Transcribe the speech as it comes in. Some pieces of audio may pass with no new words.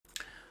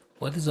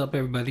What is up,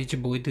 everybody? It's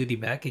your boy Duty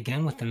back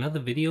again with another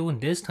video, and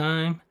this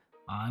time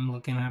I'm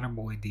looking at our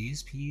boy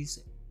DSP's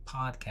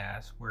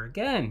podcast, where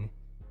again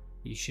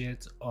he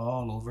shits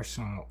all over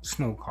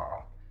Snow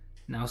Carl.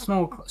 Now,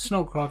 Snow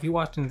Carl, if you're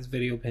watching this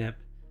video, pimp,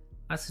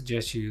 I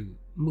suggest you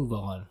move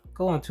on,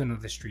 go on to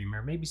another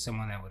streamer, maybe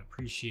someone that would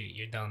appreciate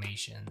your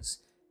donations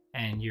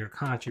and your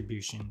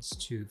contributions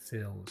to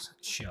Phil's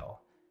show.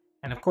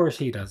 And of course,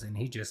 he doesn't.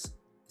 He just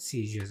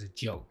sees you as a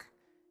joke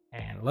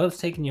and loves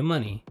taking your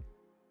money,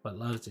 but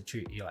loves to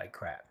treat you like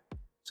crap.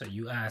 So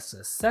you asked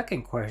a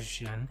second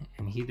question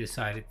and he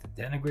decided to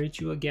denigrate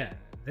you again.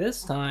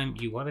 This time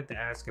you wanted to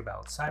ask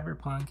about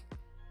CyberPunk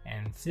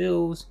and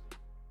Phil's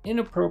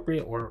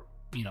inappropriate or,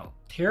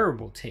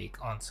 terrible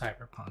take on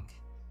CyberPunk.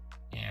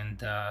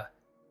 And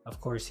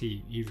of course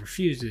he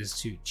refuses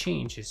to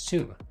change his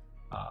tune.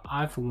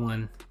 I, for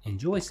one,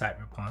 enjoy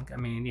CyberPunk. I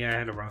mean, yeah, I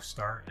had a rough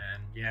start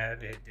and yeah,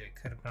 it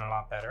could have been a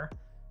lot better.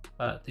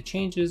 But the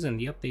changes and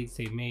the updates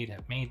they've made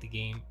have made the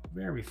game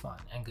very fun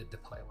and good to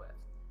play with.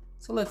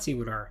 So let's see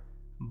what our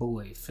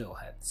boy Phil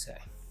had to say.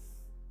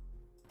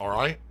 All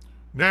right.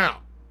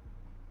 Now,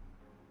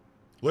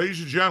 ladies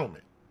and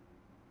gentlemen,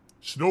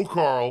 Snow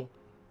Carl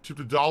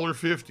tipped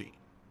 $1.50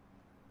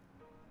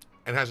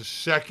 and has a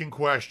second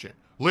question.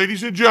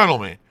 Ladies and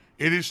gentlemen,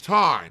 it is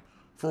time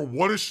for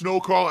what is Snow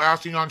Carl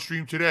asking on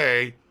stream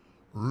today?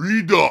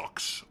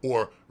 Redux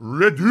or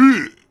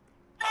Redu.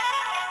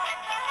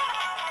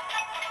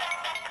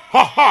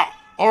 Ha ha!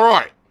 All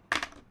right.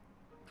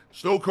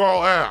 Snow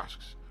Carl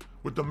asks,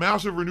 with the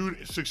massive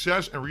renewed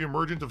success and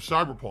reemergence of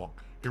CyberPunk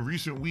in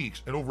recent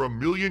weeks and over 1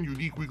 million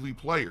unique weekly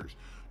players,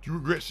 do you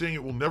regret saying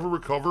it will never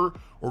recover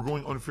or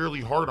going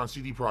unfairly hard on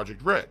CD Projekt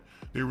Red?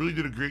 They really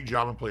did a great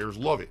job and players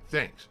love it.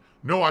 Thanks.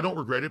 No, I don't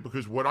regret it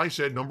because what I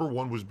said, number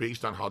one, was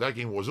based on how that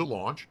game was at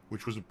launch,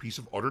 which was a piece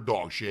of utter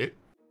dog shit.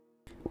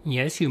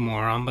 Yes, you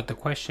moron, but the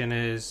question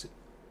is,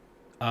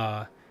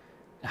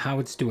 how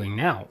it's doing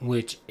now,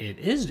 which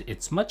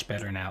it's much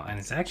better now, and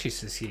it's actually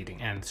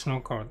succeeding. And Snow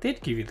Carl did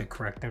give you the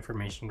correct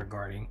information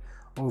regarding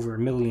over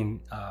 1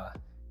 million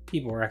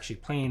people are actually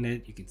playing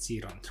it. You can see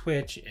it on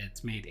Twitch.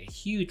 It's made a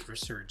huge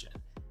resurgence,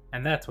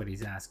 and that's what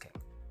he's asking.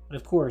 But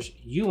of course,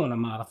 you want to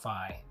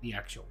modify the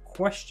actual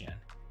question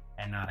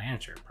and not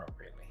answer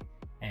appropriately,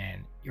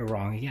 and you're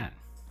wrong again.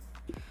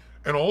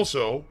 And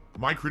also,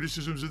 my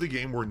criticisms of the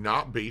game were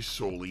not based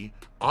solely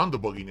on the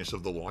bugginess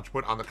of the launch,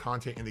 but on the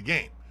content in the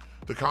game.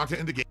 The content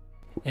in the game.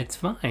 It's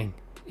fine.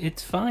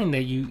 It's fine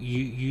that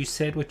you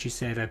said what you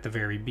said at the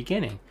very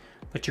beginning,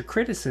 but your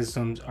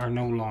criticisms are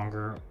no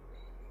longer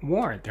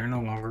warranted. They're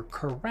no longer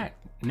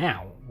correct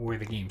now where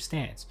the game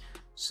stands.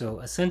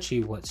 So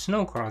essentially what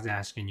Snow Carl's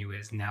asking you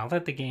is, now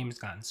that the game has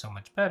gotten so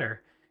much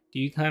better, do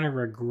you kind of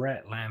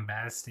regret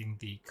lambasting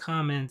the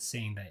comments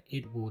saying that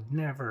it will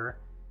never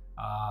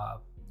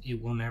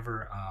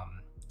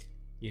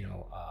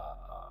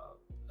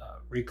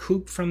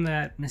recoup from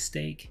that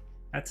mistake?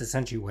 That's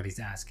essentially what he's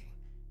asking,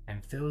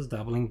 and Phil's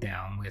doubling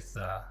down with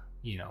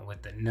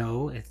with the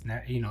no. It's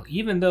not,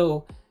 even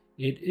though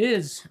it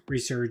is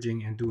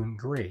resurging and doing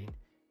great,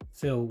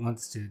 Phil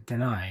wants to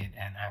deny it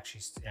and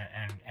actually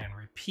and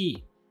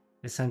repeat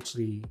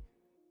essentially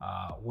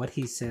what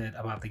he said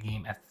about the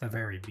game at the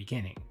very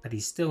beginning, but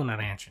he's still not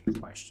answering the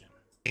question.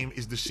 Game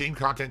is the same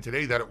content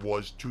today that it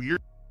was 2 years.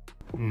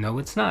 No,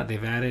 it's not.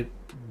 They've added,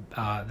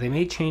 they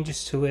made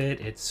changes to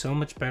it. It's so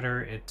much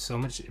better. It's so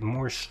much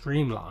more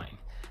streamlined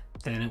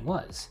than it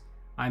was.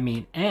 I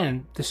mean,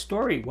 and the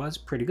story was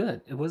pretty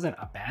good. It wasn't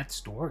a bad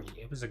story.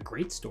 It was a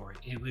great story.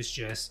 It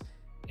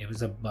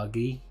was a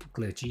buggy,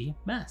 glitchy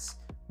mess,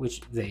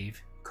 which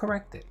they've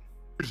corrected.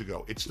 Years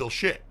ago, it's still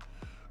shit.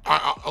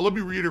 Let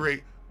me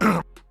reiterate.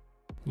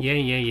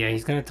 Yeah.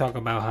 He's gonna talk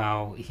about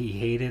how he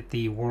hated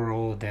the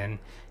world and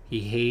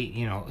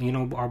he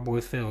our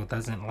boy Phil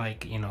doesn't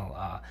like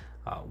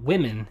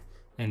women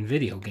in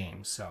video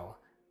games. So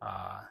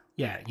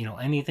yeah,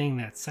 anything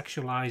that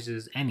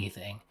sexualizes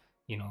anything,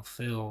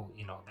 Phil,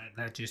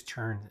 that just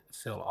turned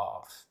Phil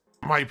off.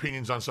 My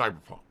opinions on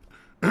Cyberpunk.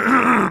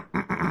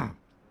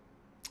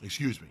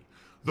 Excuse me.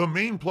 The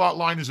main plot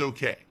line is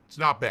okay. It's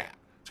not bad.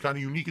 It's kind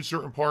of unique in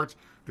certain parts.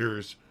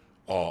 There's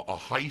a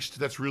heist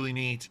that's really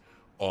neat.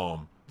 The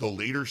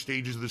later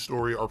stages of the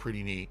story are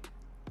pretty neat.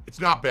 It's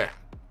not bad,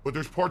 but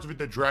there's parts of it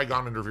that drag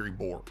on and are very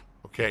boring.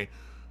 Okay,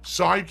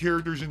 side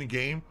characters in the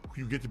game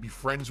who you get to be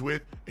friends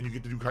with and you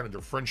get to do kind of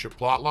their friendship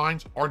plot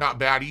lines are not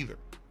bad either.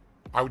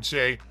 I would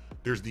say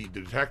there's the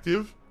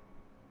detective.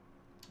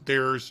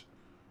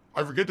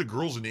 I forget the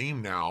girl's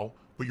name now,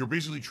 but you're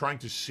basically trying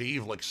to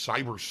save like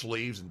cyber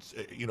slaves and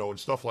and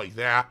stuff like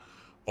that.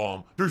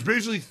 There's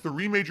basically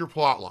 3 major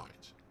plot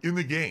lines in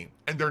the game,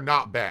 and they're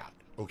not bad.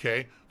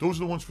 Okay, those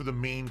are the ones for the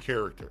main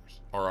characters.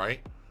 All right,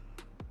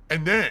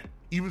 and then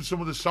even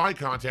some of the side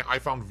content I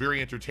found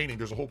very entertaining.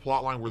 There's a whole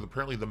plot line where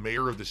apparently the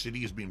mayor of the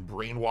city is being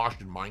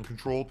brainwashed and mind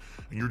controlled,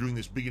 and you're doing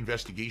this big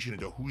investigation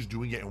into who's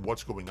doing it and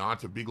what's going on.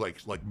 It's a big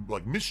like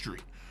mystery.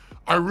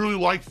 I really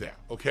like that.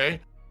 Okay,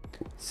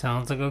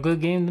 sounds like a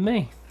good game to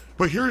me.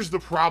 But here's the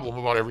problem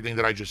about everything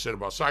that I just said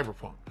about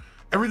Cyberpunk.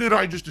 Everything that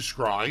I just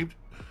described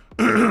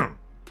can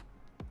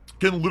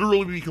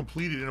literally be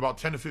completed in about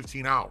 10 to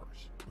 15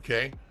 hours.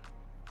 Okay,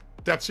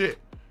 that's it.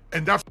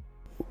 And that's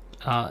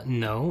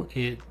no,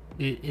 you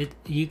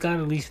got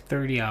at least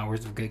 30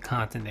 hours of good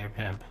content there,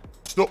 pimp.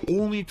 it's the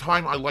only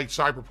time I liked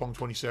Cyberpunk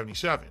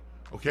 2077.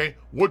 Okay,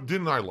 what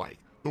didn't I like?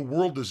 The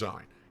world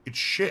design. It's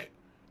shit.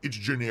 It's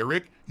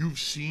generic. You've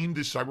seen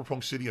this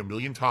Cyberpunk city a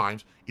million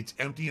times. It's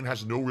empty and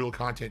has no real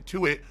content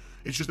to it.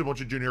 It's just a bunch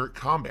of generic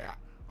combat.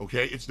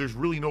 Okay, there's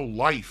really no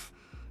life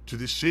to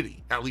this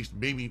city. At least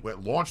maybe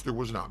at launch there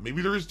was not.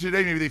 Maybe there is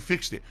today. Maybe they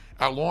fixed it.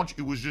 At launch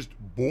it was just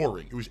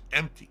boring. It was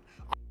empty.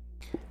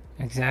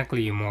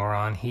 Exactly, you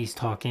moron. He's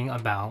talking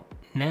about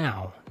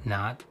now,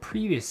 not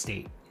previous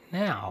state.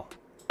 Now.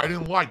 I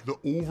didn't like the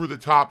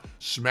over-the-top,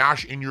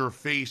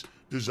 smash-in-your-face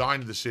design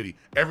of the city.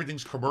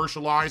 Everything's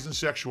commercialized and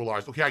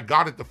sexualized. Okay, I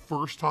got it the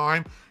first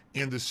time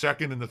and the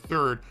second and the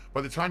third. By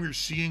the time you're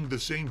seeing the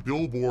same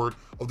billboard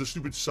of the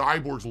stupid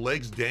cyborg's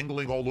legs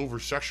dangling all over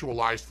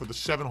sexualized for the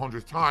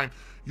 700th time,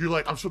 you're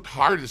like, I'm so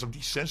tired of this. I'm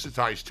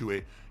desensitized to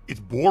it. It's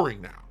boring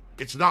now.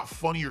 It's not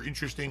funny or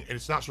interesting, and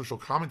it's not social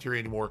commentary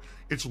anymore.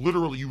 It's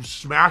literally, you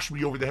smash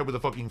me over the head with a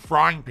fucking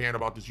frying pan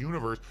about this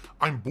universe.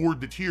 I'm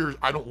bored to tears.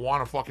 I don't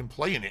want to fucking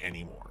play in it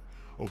anymore.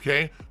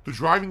 Okay? The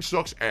driving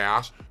sucks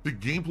ass. The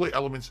gameplay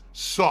elements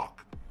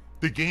suck.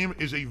 The game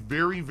is a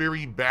very,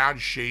 very bad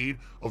shade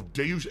of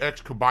Deus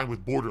Ex combined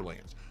with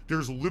Borderlands.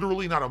 There's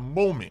literally not a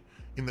moment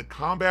in the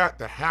combat,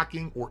 the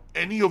hacking, or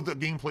any of the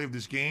gameplay of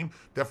this game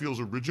that feels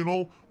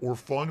original or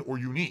fun or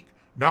unique.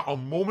 Not a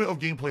moment of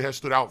gameplay has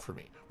stood out for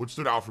me. What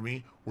stood out for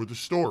me were the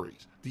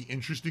stories, the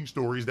interesting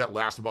stories that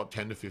last about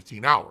 10 to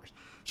 15 hours.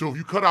 So if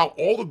you cut out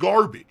all the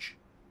garbage,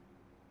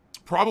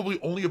 probably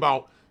only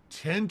about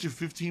 10 to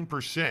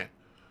 15%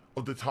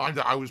 of the time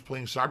that I was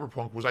playing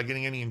Cyberpunk was I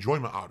getting any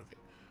enjoyment out of it.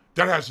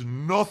 That has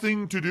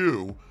nothing to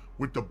do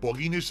with the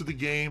bugginess of the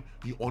game,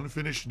 the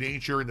unfinished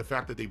nature, and the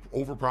fact that they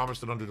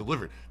overpromised and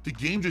underdelivered. The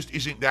game just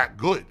isn't that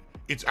good.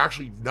 It's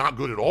actually not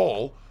good at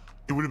all.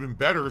 It would have been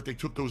better if they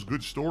took those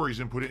good stories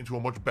and put it into a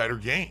much better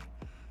game.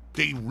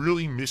 They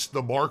really missed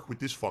the mark with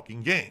this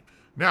fucking game.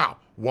 Now,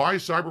 why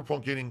is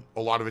Cyberpunk getting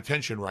a lot of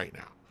attention right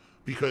now?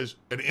 Because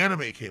an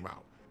anime came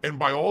out. And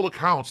by all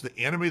accounts, the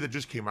anime that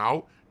just came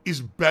out is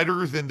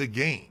better than the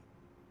game.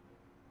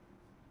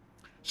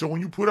 So when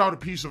you put out a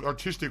piece of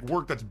artistic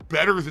work that's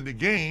better than the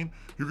game,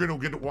 you're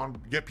going to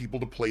want to get people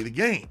to play the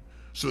game.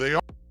 So they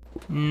are.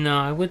 No,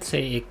 I would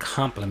say it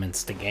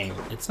complements the game.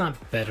 It's not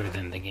better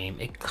than the game.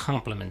 It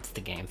complements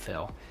the game,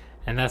 Phil.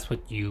 And that's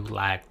what you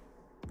lack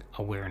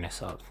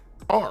awareness of.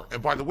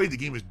 And by the way, the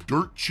game is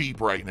dirt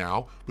cheap right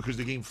now because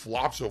the game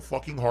flopped so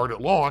fucking hard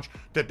at launch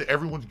that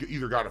everyone's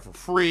either got it for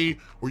free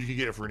or you can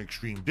get it for an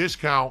extreme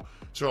discount.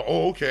 So,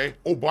 okay.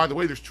 Oh, by the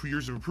way, there's 2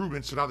 years of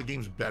improvement, so now the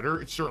game's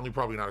better. It's certainly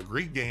probably not a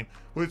great game,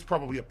 but it's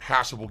probably a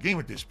passable game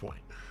at this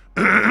point.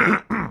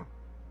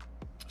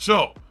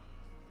 So,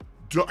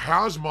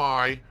 has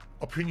my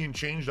opinion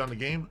changed on the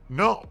game?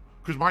 No.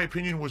 Because my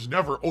opinion was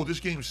never, oh,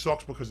 this game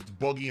sucks because it's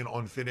buggy and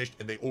unfinished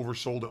and they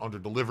oversold and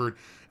underdelivered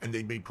and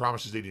they made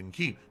promises they didn't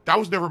keep. That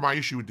was never my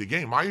issue with the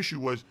game. My issue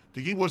was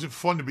the game wasn't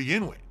fun to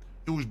begin with.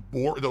 It was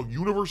boring. The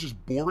universe is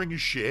boring as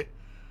shit,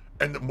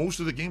 and most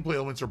of the gameplay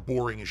elements are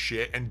boring as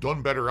shit and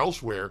done better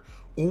elsewhere.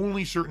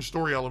 Only certain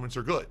story elements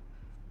are good.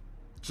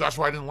 So that's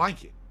why I didn't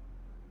like it.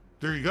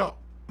 There you go.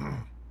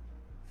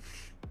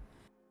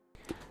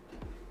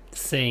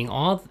 Saying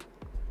all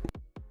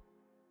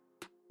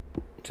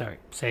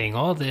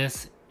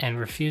this and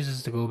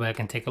refuses to go back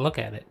and take a look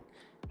at it.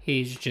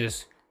 He's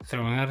just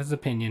throwing out his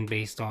opinion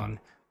based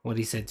on what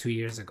he said 2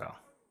 years ago.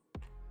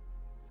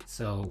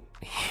 So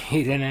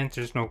he didn't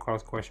answer Snow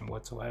Carl's question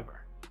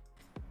whatsoever.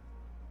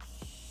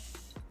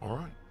 All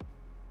right.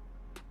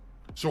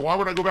 So why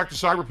would I go back to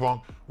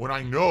Cyberpunk when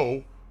I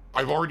know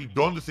I've already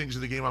done the things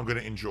in the game I'm going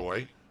to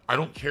enjoy? I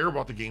don't care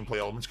about the gameplay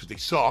elements because they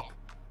suck.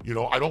 You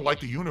know, I don't like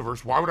the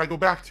universe. Why would I go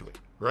back to it,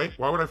 right?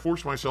 Why would I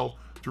force myself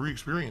to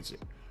re-experience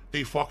it?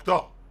 They fucked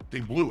up.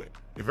 They blew it.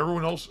 If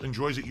everyone else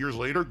enjoys it years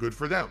later, good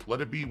for them. Let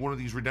it be one of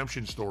these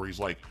redemption stories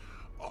like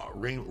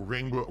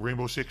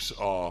Rainbow Six.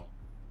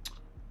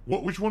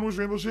 Which one was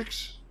Rainbow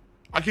Six?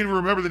 I can't even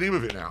remember the name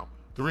of it now.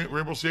 The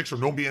Rainbow Six or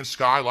No Man's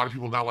Sky. A lot of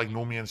people now like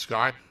No Man's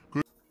Sky.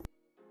 Good.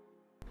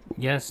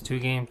 Yes, 2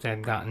 games that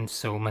have gotten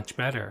so much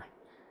better.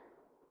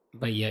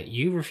 But yet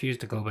you refuse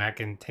to go back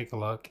and take a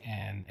look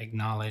and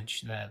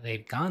acknowledge that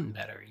they've gotten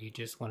better. You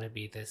just want to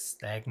be this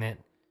stagnant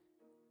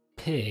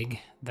pig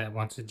that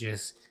wants to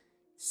just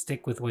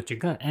stick with what you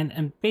got.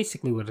 And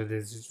basically what it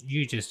is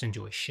you just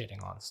enjoy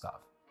shitting on stuff,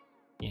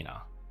 you know.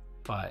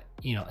 But,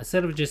 you know,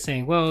 instead of just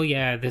saying, well,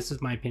 yeah, this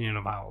is my opinion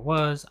of how it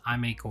was, I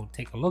may go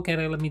take a look at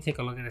it. Let me take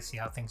a look at it, see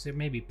how things are.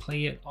 Maybe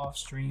play it off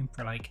stream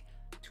for like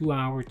 2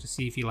 hours to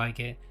see if you like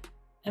it.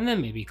 And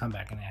then maybe come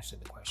back and answer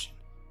the question.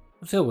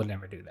 Phil would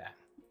never do that.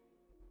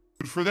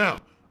 Good for them.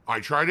 I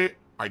tried it.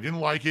 I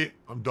didn't like it.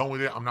 I'm done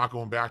with it. I'm not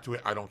going back to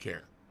it. I don't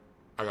care.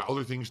 I got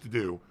other things to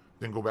do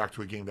than go back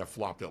to a game that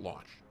flopped at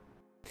launch.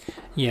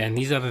 Yeah, and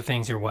these other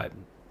things are what?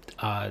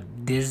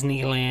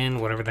 Disneyland,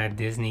 whatever that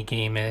Disney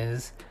game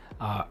is.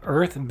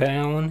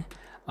 Earthbound.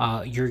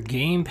 your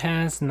Game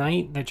Pass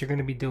night that you're going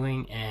to be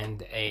doing,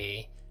 and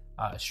a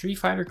Street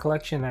Fighter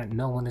collection that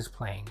no one is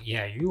playing.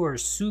 Yeah, you are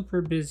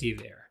super busy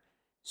there.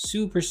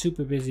 Super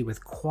busy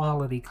with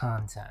quality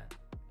content.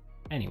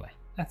 Anyway,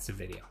 that's the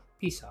video.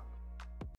 Peace out.